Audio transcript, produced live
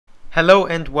Hello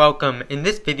and welcome. In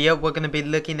this video we're going to be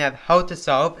looking at how to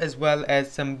solve as well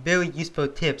as some very useful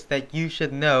tips that you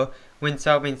should know when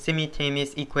solving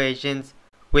simultaneous equations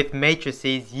with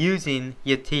matrices using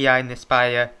your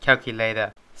Ti-Nspire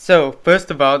calculator. So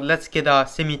first of all, let's get our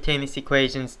simultaneous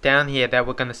equations down here that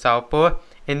we're going to solve for.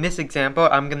 In this example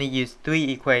I'm going to use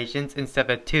 3 equations instead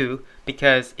of 2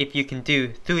 because if you can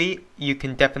do 3 you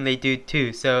can definitely do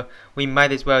 2, so we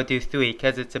might as well do 3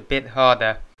 because it's a bit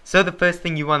harder. So the first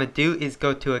thing you want to do is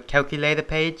go to a calculator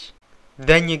page.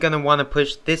 Then you're going to want to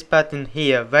push this button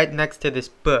here right next to this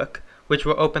book, which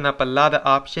will open up a lot of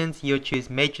options. You'll choose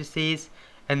matrices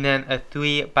and then a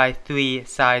 3 by 3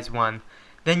 size one.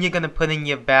 Then you're going to put in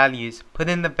your values. Put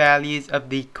in the values of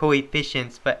the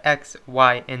coefficients for x,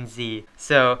 y, and z.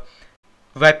 So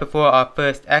right before our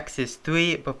first x is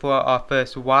 3, before our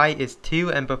first y is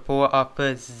 2, and before our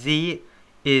first z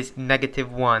is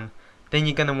 -1. Then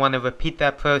you're going to want to repeat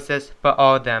that process for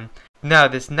all of them. Now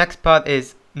this next part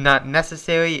is not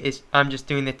necessary, I'm just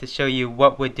doing it to show you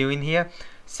what we're doing here.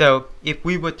 So if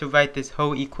we were to write this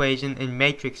whole equation in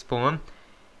matrix form,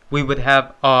 we would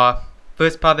have our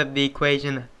first part of the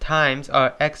equation times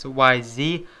our x, y,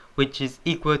 z, which is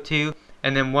equal to,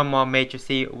 and then one more matrix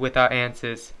with our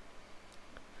answers.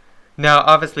 Now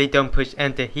obviously don't push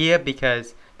enter here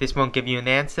because this won't give you an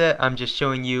answer. I'm just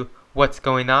showing you what's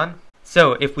going on.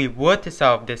 So if we were to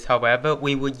solve this, however,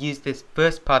 we would use this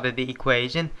first part of the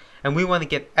equation, and we want to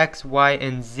get x, y,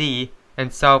 and z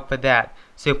and solve for that.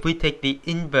 So if we take the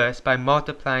inverse by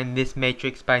multiplying this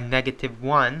matrix by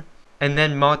 -1, and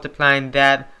then multiplying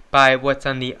that by what's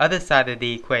on the other side of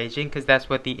the equation, because that's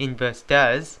what the inverse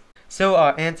does. So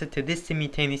our answer to this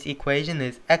simultaneous equation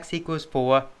is x equals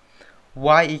 4,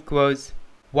 y equals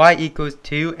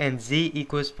 2, and z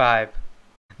equals 5.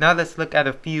 Now let's look at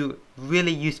a few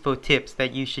really useful tips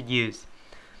that you should use.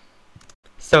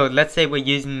 So let's say we're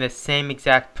using the same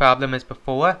exact problem as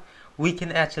before. We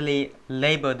can actually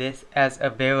label this as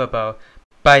a variable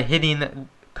by hitting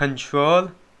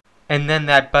Control and then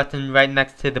that button right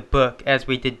next to the book as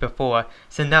we did before.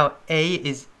 So now A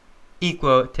is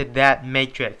equal to that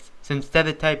matrix. So instead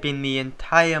of typing the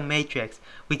entire matrix,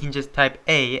 we can just type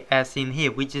A as seen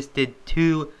here. We just did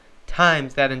 2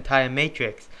 times that entire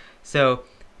matrix. So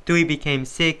 3 became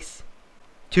 6,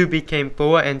 2 became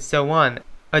 4, and so on.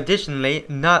 Additionally,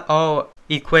 not all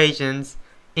equations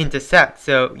intersect,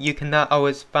 so you cannot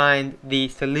always find the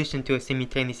solution to a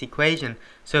simultaneous equation.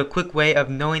 So a quick way of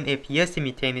knowing if your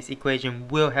simultaneous equation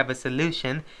will have a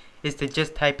solution is to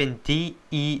just type in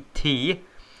DET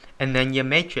and then your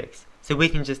matrix. So we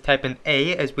can just type in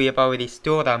A as we have already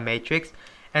stored our matrix,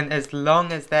 and as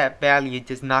long as that value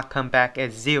does not come back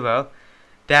as 0,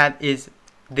 there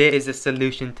is a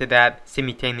solution to that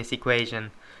simultaneous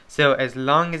equation. So as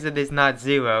long as it is not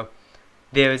 0,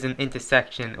 there is an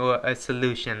intersection or a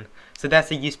solution. So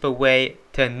that's a useful way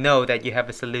to know that you have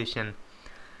a solution.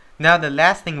 Now the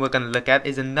last thing we're going to look at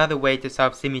is another way to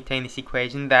solve simultaneous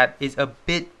equation that is a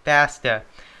bit faster.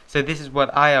 So this is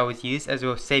what I always use, as it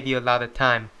will save you a lot of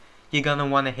time. You're going to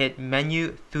want to hit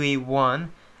menu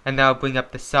 3-1 and that'll bring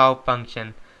up the solve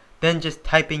function. Then just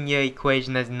type in your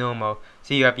equation as normal.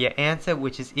 So you have your answer,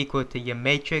 which is equal to your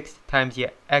matrix times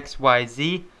your x, y,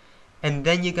 z, and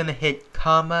then you're going to hit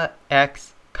comma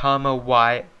x, comma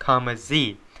y, comma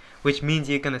z, which means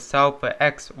you're going to solve for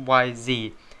x, y,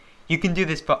 z. You can do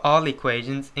this for all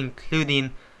equations,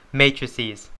 including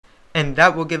matrices. And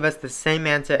that will give us the same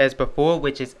answer as before,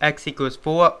 which is x equals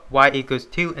 4, y equals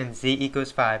 2, and z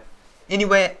equals 5.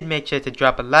 Anyway, make sure to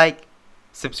drop a like,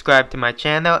 subscribe to my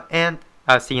channel, and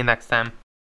I'll see you next time.